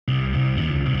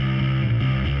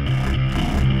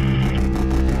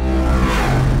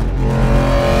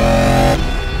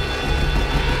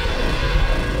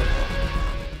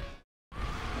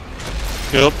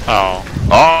Yep. Oh.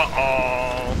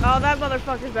 Uh-oh. Oh, that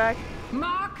motherfucker's back.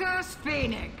 Marcus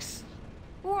Phoenix.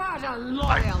 What a loyal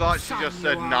I thought she son just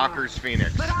said you are. Knockers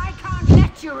Phoenix. But I can't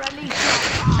let you release your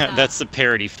father. That's the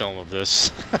parody film of this.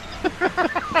 Keep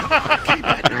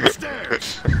that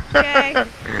downstairs. Okay.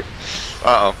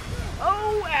 Uh-oh.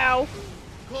 Oh, ow.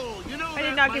 Cole, you know I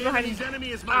did that not my get behind enemy's the... enemy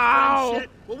is my Ow. friend shit?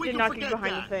 Well, we Did can not forget get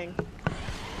behind that. the thing.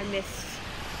 I missed.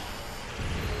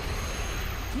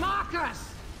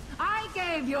 Marcus, I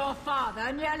gave your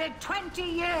father nearly 20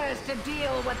 years to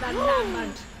deal with the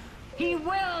Lambent. He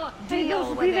will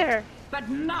deal with it, but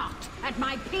not at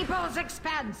my people's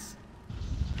expense.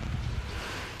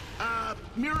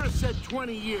 Mira said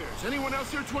 20 years. Anyone else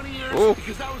here 20 years? Ooh.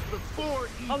 Because that was before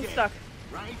he I'm did, stuck.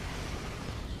 right?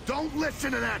 Don't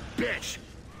listen to that bitch.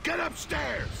 Get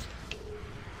upstairs.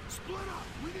 Split up.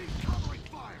 We need covering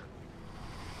fire.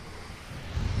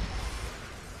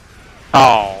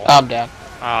 Oh. I'm down.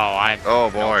 Oh,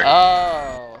 boy.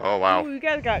 Oh. Oh, wow. Ooh, you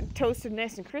guys got toasted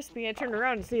nice and crispy. I turned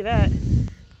around to see that.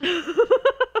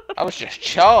 I was just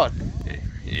chawing.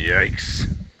 Yikes.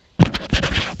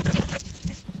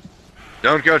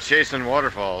 Don't go chasing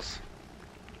waterfalls.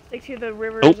 Stick to the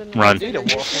rivers Oh, and... run. I need a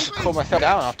walk to calm myself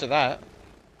down after that.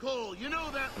 Cole, you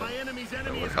know that my enemy's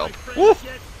enemy would is help. my friend Woo.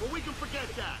 shit? Well, we can forget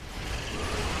that.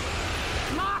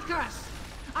 Marcus,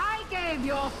 I gave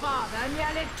your father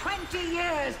nearly 20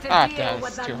 years to Ah, deal damn, with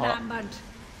it's the too hot. Lambent.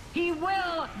 He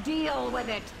will deal with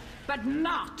it, but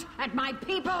not at my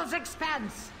people's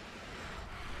expense.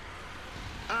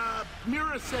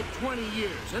 Mira said 20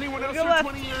 years. Anyone else Go here left.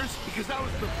 20 years? Because that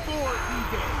was before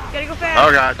he did. Gotta go fast.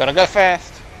 Oh, God. Gotta go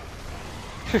fast.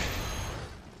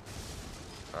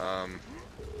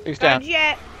 Who's down? Got a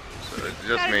jet. It's just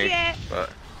Got a me. jet. But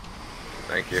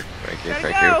thank you. Thank you. Gotta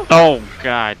Thank go. you. Oh,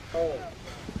 God.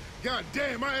 God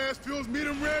damn, my ass feels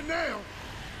medium rare now.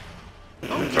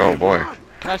 Oh, boy.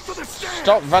 Can I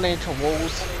stop running into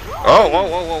walls? Oh, whoa,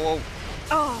 whoa, whoa, whoa.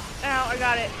 Oh, ow, I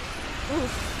got it. Ooh.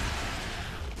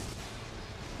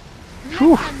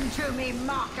 Listen to me,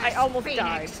 Marcus I almost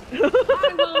Phoenix. died.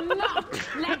 I will not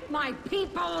let my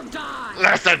people die.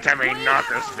 Listen to me, We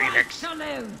Knockers have a Phoenix. right to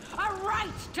live, a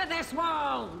right to this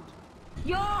world.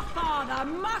 Your father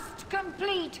must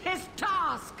complete his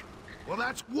task. Well,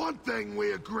 that's one thing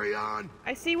we agree on.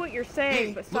 I see what you're saying,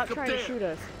 Hey, but stop look up trying to there. shoot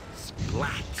us.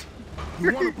 Splat.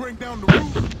 You want to bring down the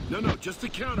roof? No, just the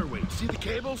counterweight. See the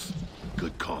cables?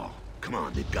 Good call. Come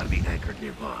on, they've got to be anchored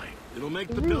nearby. It'll make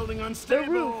the building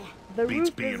unstable. The Beats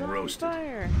roof being is on roasted.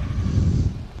 fire.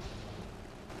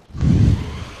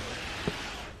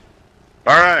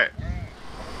 All right.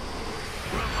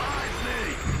 Revive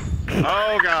me.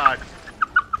 Oh, God.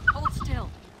 Hold still.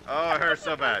 Oh, it hurts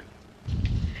so bad.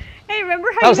 Hey, remember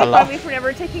That how was you a made lot. fun of me for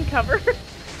never taking cover?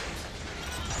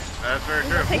 That's very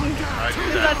true. I do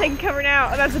Who's that. not taking cover now?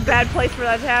 Oh, that's a bad place for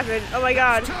that to happen. Oh my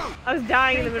god. I was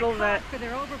dying in the middle of that. For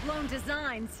their overblown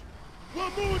designs.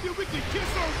 One more that we can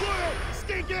kiss on royal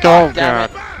stink ass. Oh, damn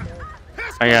God.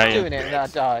 Let's I go, got you. Doing it and I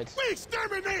died. We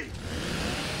exterminate.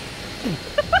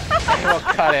 We'll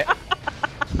cut it.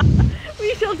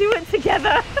 We shall do it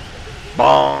together.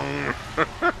 Bong.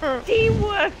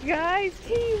 Teamwork, guys.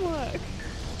 Teamwork.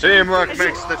 Teamwork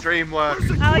makes the dream work.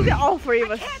 I like that all three of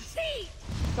us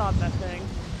saw that thing.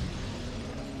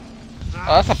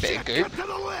 Oh, that's a bit of goop. Cut to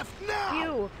the left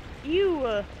now. You.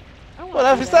 I don't What wanna the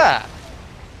hell do is that?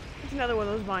 It's another one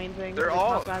of those vine things. They're that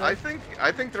all. pop out I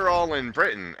of. think they're all in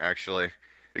Britain actually,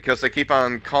 because they keep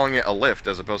on calling it a lift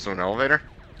as opposed to an elevator.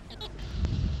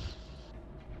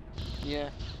 Yeah.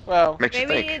 Well, Makes you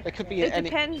Maybe think. they could be in it any.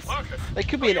 depends. They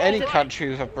could be in any country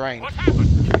with a brain.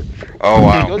 Oh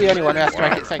wow. You're the only one who has to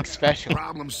make it something special.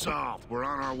 Problem solved. We're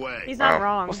on our way. He's not Wow.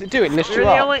 wrong. What's it doing? Lift We're you the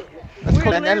up. only. That's We're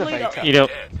called an literally, elevator. You know,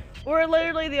 we're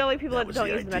literally the only people that was don't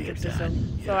the use the idea, metric Dad.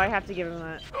 system, so I have to give him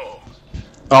that.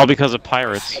 all because of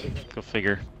pirates. Go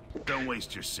figure. Don't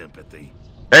waste your sympathy.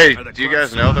 Hey, do you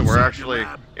guys know that we're actually,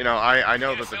 you know, I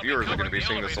know that the viewers are going to be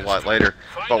seeing this a lot later,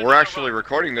 but we're actually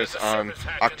recording this on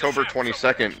October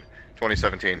 22nd,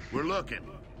 2017. We're looking.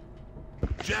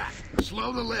 Jack,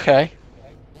 slow the lift. Okay.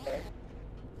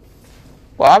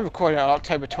 Well, I'm recording on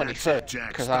October 23rd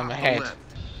because I'm ahead.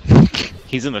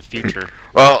 He's in the future.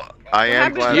 Well, I am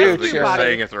happened glad to you, that you're buddy?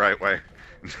 saying it the right way.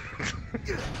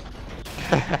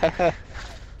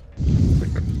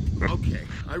 Okay,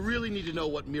 I really need to know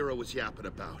what Mira was yapping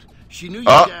about. She knew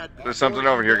your Oh, dad. there's something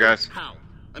over here, guys. How?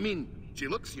 I mean, she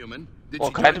looks human. Did Well,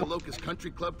 she can I join the do- Locust Country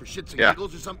Club for shits and Yeah.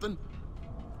 giggles or something?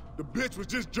 The bitch was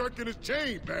just jerking his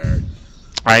chain, Barry.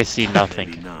 I see Maybe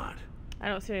nothing. not. I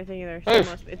don't see anything either. Oof.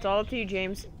 So it's all up to you,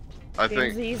 James. I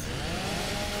think. Jamesies.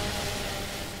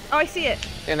 Oh, I see it.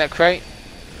 In that crate.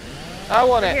 I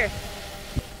want Right it. here.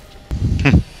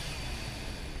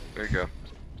 There you go.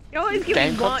 You always give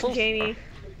Game me want, consoles? Jamie.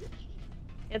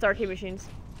 It's arcade machines.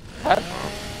 Huh?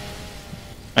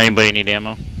 Anybody need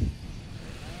ammo?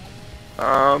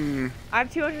 I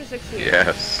have 260.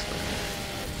 Yes.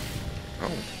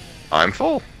 Oh, I'm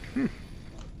full.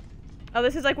 Oh,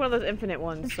 this is like one of those infinite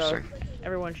ones, so Interesting.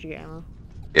 everyone should get ammo.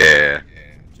 Yeah.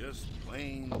 Just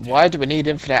plain. Why do we need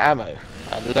infinite ammo?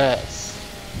 Unless...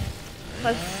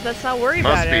 Let's not worry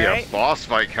Must about be it, a right? boss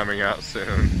fight coming out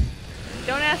soon.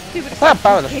 Don't ask stupid What's that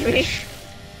about the questions, Jamie. fish?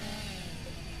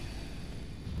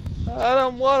 I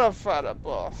don't want to fight a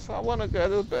boss. I want to go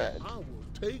to bed. I will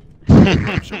take.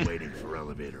 I'm waiting for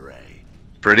elevator A.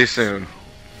 Pretty soon.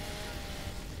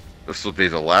 This will be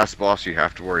the last boss you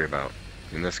have to worry about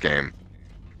in this game.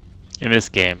 In this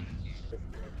game.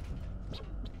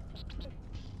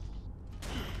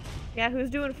 Yeah,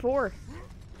 who's doing 4?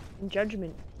 In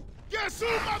Judgment. Guess who,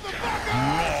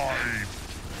 motherfucker?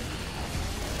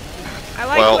 I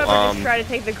like Well, whoever just tried to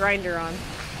take the grinder on.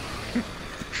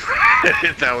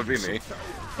 That would be me.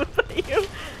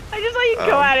 I just saw you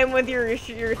go at him with your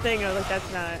thing, and I was like,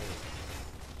 that's not it.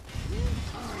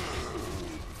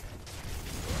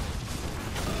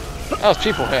 Oh, there's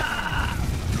people here.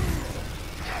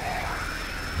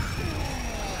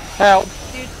 Help.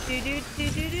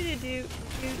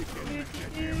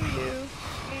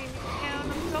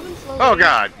 Oh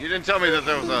god, you didn't tell me that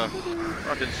there was a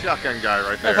fucking shotgun guy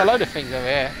right there. There's a load of things over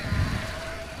here.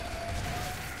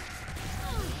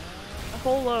 A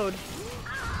whole load.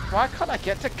 Why can't I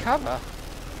get to cover?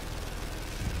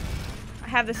 I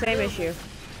have the same issue.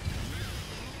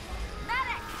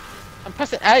 I'm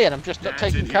pressing A and I'm just not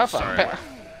taking cover. Sorry. But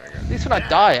at least when I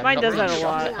die, I'm Mine not does that being a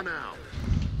lot. shot.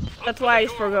 That's why I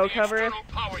just forgo cover.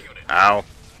 Ow.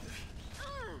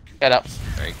 Get up.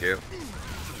 Thank you.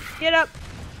 Get up!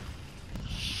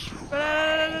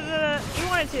 You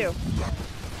wanted to.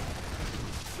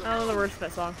 I don't know the words to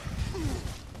that song.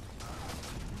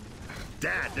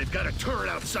 Dad, they've got a turret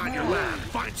outside your lab.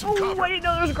 Find some Oh, cover. I didn't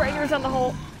know there was grinders on the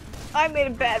hole. I made a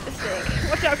bad mistake.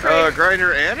 Watch out, Craig.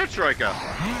 Grinder and a Troika.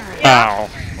 Ow.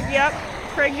 Yep.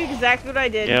 Craig did exactly what I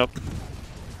did. Yep.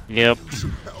 Yep.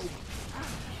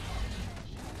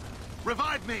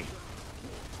 Revive me.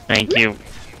 Thank you.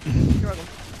 You're welcome.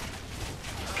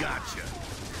 Gotcha.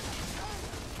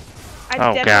 I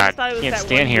Oh, definitely God. thought it was Can't that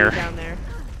stand one here. dude down there.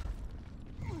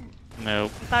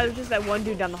 Nope. I thought it was just that one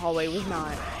dude down the hallway. It was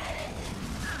not.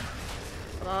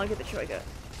 Hold on, I'll get the Troika.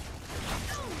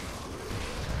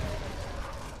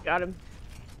 Got him.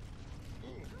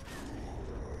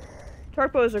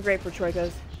 Torpos are great for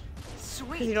Troikas.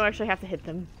 Because you don't actually have to hit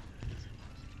them.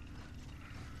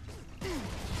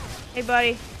 Hey,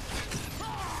 buddy.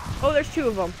 Oh, there's 2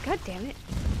 of them. God damn it.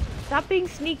 Stop being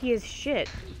sneaky as shit.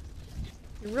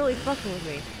 You're really fucking with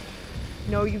me.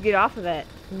 No, you get off of that.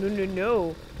 No, no,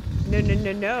 no. No, no,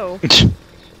 no, no.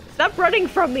 Stop running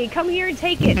from me. Come here and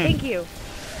take it. Thank you.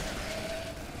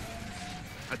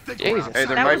 I think Jesus. Hey,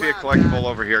 there That might was- be a collectible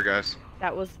over here, guys.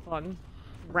 That was fun.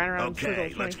 Ran around in Okay,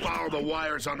 circles. let's follow the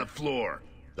wires on the floor.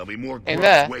 There'll be more In grubs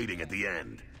there. waiting at the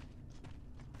end.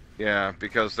 Yeah,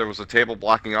 because there was a table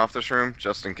blocking off this room,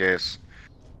 just in case.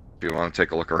 If you want to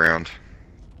take a look around.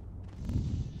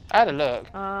 I had a look.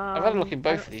 I've had a look in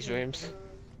both of these rooms.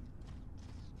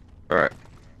 Alright.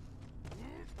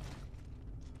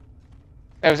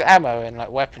 There was ammo and like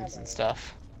weapons and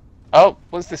stuff. Oh,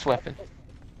 what's this weapon?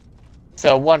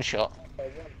 So one shot.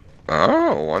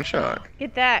 Oh, one shot.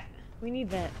 Get that. We need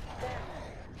that.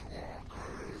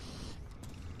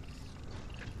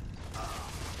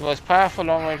 The most powerful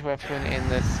long-range weapon in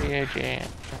the COG.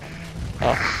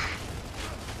 Oh.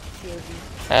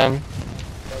 COG.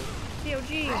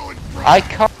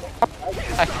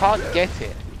 I can't get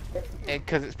it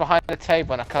because it's behind the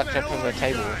table and I can't jump over the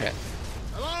table with it.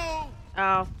 Hello?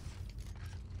 Oh.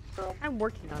 I'm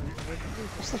working on it.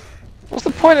 What's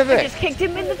the point of I this? just kicked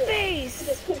him in the face.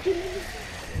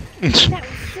 That was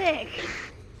sick.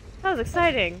 That was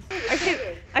exciting.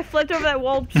 I flipped over that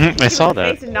wall. I saw him in the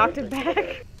that. face and knocked him back.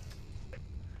 I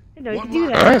didn't know you One could do more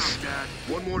that. Nice. Dad.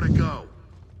 One more to go.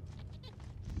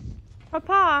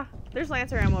 Papa, there's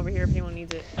Lancer ammo over here if anyone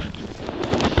needs it.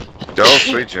 Oh,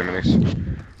 sweet Jiminy's.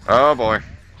 Oh boy.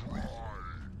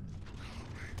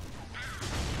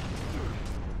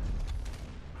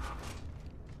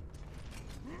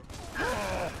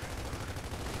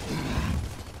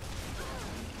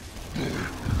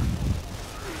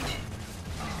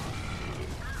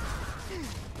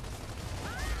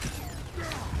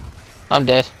 I'm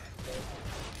dead.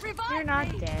 You're not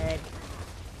dead.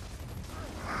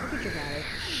 Look at your matter.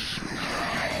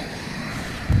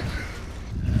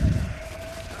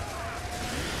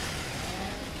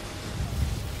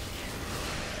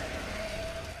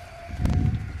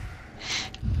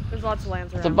 There's lots of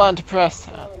lands around. The button to press.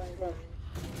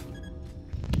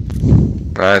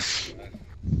 Nice.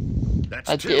 That's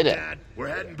I two, did it. Dad. We're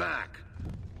heading back.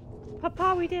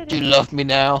 Papa, we did Do it. you love me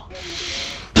now?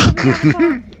 Love me,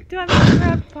 Papa. Do I make you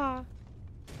proud, Papa?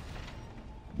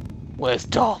 Where's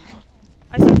Tom?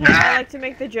 I like to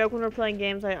make the joke when we're playing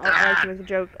games. I like to make the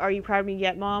joke, "Are you proud of me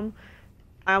yet, Mom?"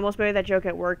 I almost made that joke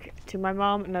at work to my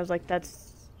mom, and I was like, that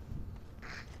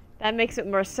makes it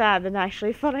more sad than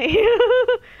actually funny.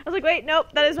 I was like, wait, nope,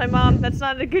 that is my mom. That's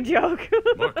not a good joke.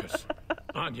 Marcus,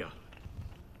 Anya.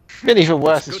 Been even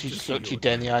worse It's is good she to just see looks you you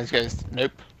dead in the eyes and goes,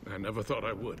 nope. I never thought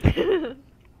I would.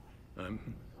 I'm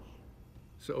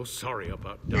so sorry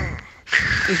about Dom.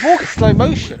 He's walking slow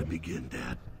motion. Begin,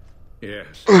 Dad.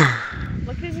 Yes.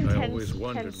 Look at his I intense, always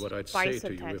wondered what I'd say bicep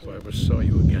to you if tattoo. I ever saw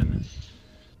you again.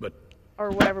 But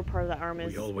Or whatever part of the arm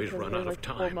is. we always because run there's out like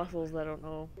of 4 time. muscles that I don't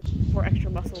know. 4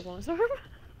 extra muscles on his arm.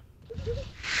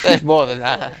 There's more than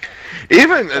that.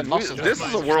 Even muscle this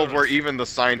is a world where even the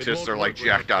scientists are like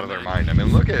jacked out of their mind. I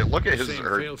mean, look at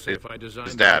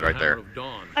his dad right there.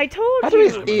 I told How do you,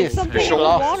 his it's ears something fall with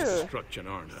off?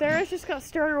 water. Sarah's just got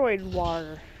steroid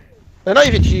water. They're not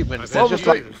even humans. They're just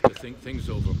like. to think things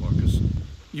over, Marcus.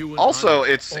 You and Also, I,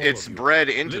 it's all it's of you, bred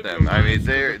into live them. your I mean, lives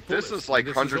they're to the this fullest is like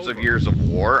when this hundreds of over. years of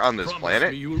war on this Promise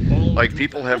planet. me you'll all Like do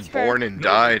people that. have That's fair. born and No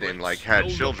died and regrets, like had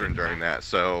no children looking during back. that,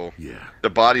 so Yeah, the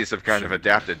bodies have kind of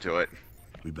adapted to it.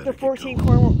 we better The get 14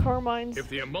 going. core mines. If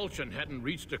the emulsion hadn't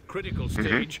reached a critical Mm-hmm.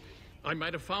 stage, I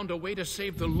might have found a way to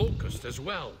save the Locust as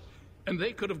well. And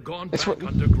they could have gone It's back what-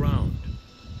 underground.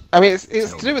 I mean, it's to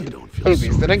do with You the don't feel babies. They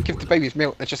sorry don't give for the them. babies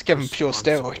milk. They just give them pure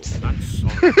steroids. Not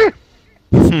sorry.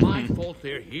 It's my fault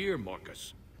they're here,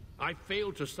 Marcus. I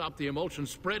failed to stop the emulsion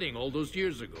spreading all those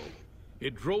years ago.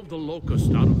 It drove the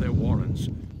Locust out of their warrens.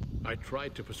 I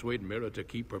tried to persuade Mira to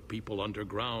keep her people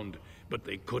underground, but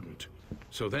they couldn't.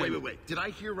 So then... Wait. Did I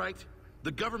hear right?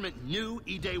 The government knew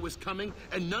E-Day was coming,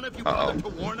 and none of you bothered to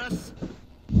warn us?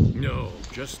 No,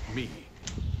 just me.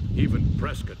 Even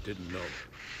Prescott didn't know.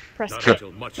 Not Prescott.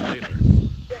 until much later.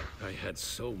 I had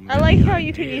so many I like how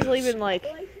you could easily ideas. been like,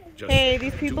 Just hey,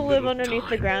 these too people live little underneath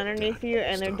the time ground to underneath you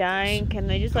and they're stop dying. this. Can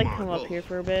they just like Come come on, up here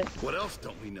for a bit? What else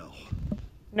don't we know?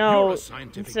 No, You're a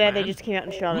scientific instead they man. just came out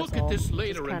and shot us Look all. at this which is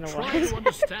later and kinda try wise. to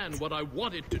understand what I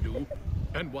wanted to do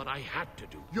and what I had to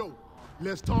do. Yo,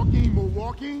 less talking, more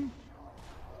walking.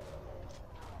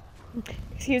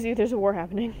 Excuse you, there's a war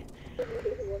happening.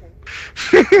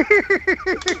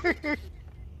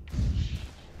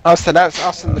 Oh, so that's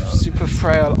us and the super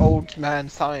frail old man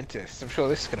scientist. I'm sure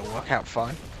this is going to work out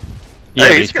fine. Yeah,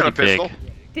 Hey, he's got a pretty pistol.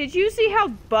 big. Did you see how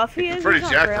buff he is? Pretty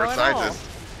He's not jacked for frail a at all. scientist.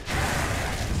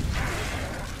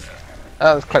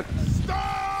 That was quite.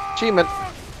 Achievement.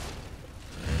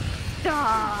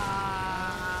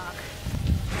 Stop.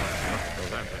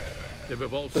 The rampant. They've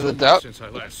evolved There's so a much duck. since I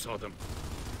last saw them.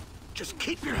 Just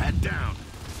keep your head down.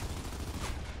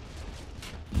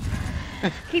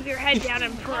 Keep your head down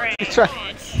and pray, Try-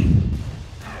 bitch.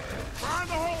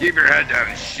 Keep your head down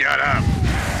and shut up,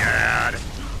 Dad.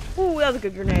 Ooh, that was a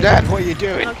good grenade. Dad, what are you I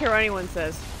doing? don't care what anyone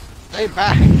says. Stay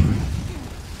back.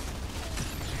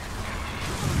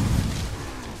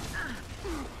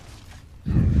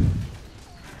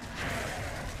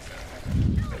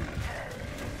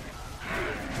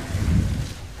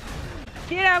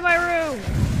 Get out of my room!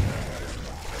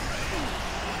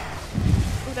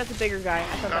 Ooh, that's a bigger guy. I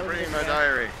thought that Stop was a reading bigger my guy.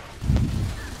 diary.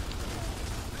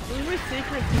 These were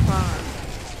secret coupons.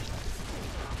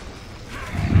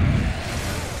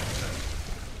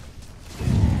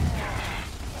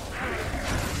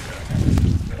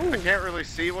 I can't really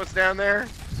see what's down there,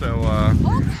 so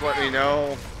just let me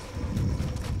know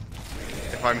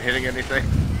if I'm hitting anything.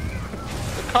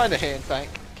 We're kind of here, thank.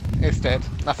 It's dead.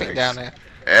 Nothing Thanks. down there.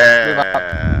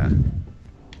 Yeah.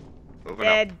 Moving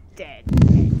up. Dead.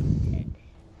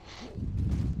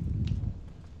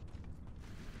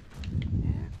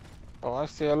 Oh, I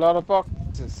see a lot of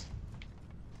boxes.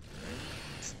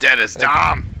 It's dead as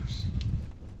Dom.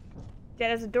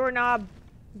 Dead as a doorknob.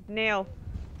 Nail.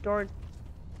 Door.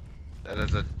 That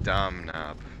is a dumb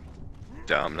knob.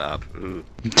 Dumb knob. Ooh.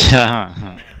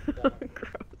 Gross.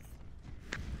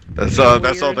 That's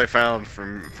Weird. all they found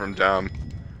from Dom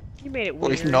You made it What,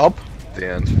 weird. his knob? at the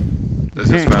end. They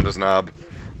just found his knob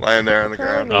lying there on the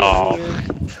Totally ground. made it Oh.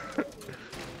 weird.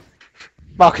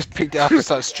 Marcus picked it up and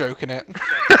started stroking it.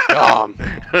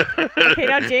 Okay,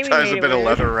 now Jamie Ties made a it bit of weird.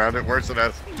 leather around it. Wears it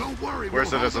as Don't worry.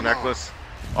 wears we'll it as a hold them necklace.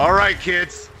 All right,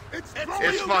 kids. It's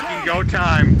It's fucking go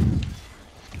time.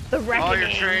 The All reckoning. your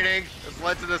training has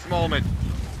led to this moment.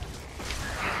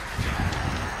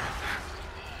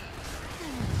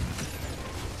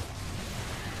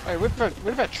 Wait,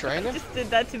 with a trainer? I just did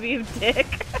that to be a dick.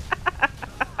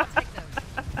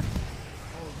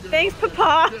 Thanks,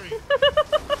 Papa.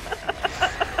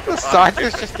 The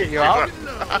scientists just get you out.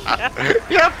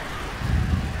 Yep.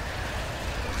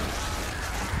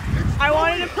 I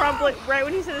wanted to promptly, right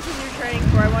when he said this was your training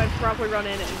floor, I wanted to promptly run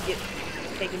in and get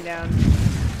taken down.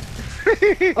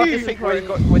 I think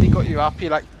when he got you up, he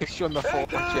like kissed you on the forehead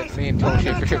gently and told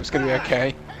you if it was gonna be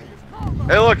okay.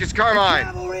 Hey, look, it's Carmine.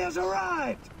 Cavalry has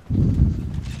arrived.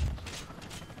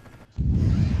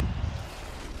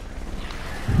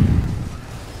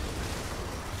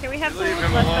 Can we have some Leave less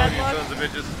him alone, bad you luck? sons of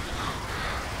bitches.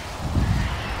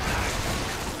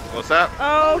 What's that?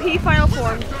 Oh, he final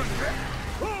formed.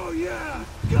 Oh yeah,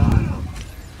 got him.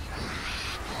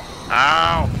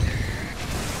 Ow!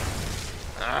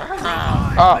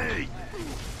 Oh,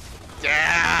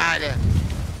 Dad!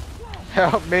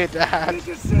 help me, Dad. Did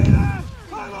you see that?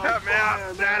 I'm on Help me fire,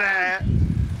 out, man. Daddy!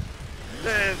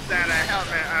 Please, Daddy, help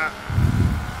me out.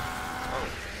 Oh,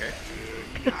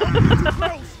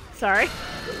 okay. Sorry.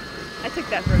 I took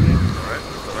that from you. Alright,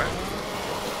 alright.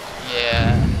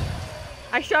 Yeah.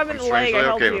 I shot him in I'm the leg, I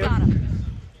helped strangely okay you. with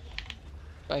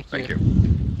Thank you. Thank you.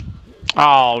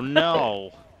 Oh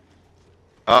no!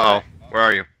 Uh-oh. Where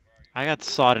are you? I got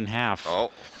sawed in half.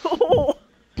 Oh. Oh.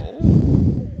 Oh.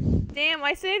 Damn,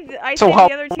 I saved So the how-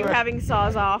 other two having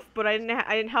saws off, but I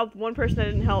didn't help one person that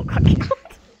didn't help got killed.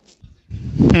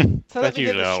 So let That's me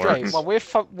get usually this how it straight.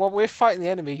 works. While we're fighting the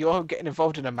enemy, you're getting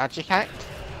involved in a magic act.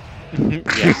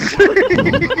 Yes.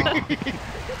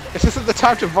 This isn't the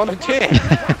time to volunteer.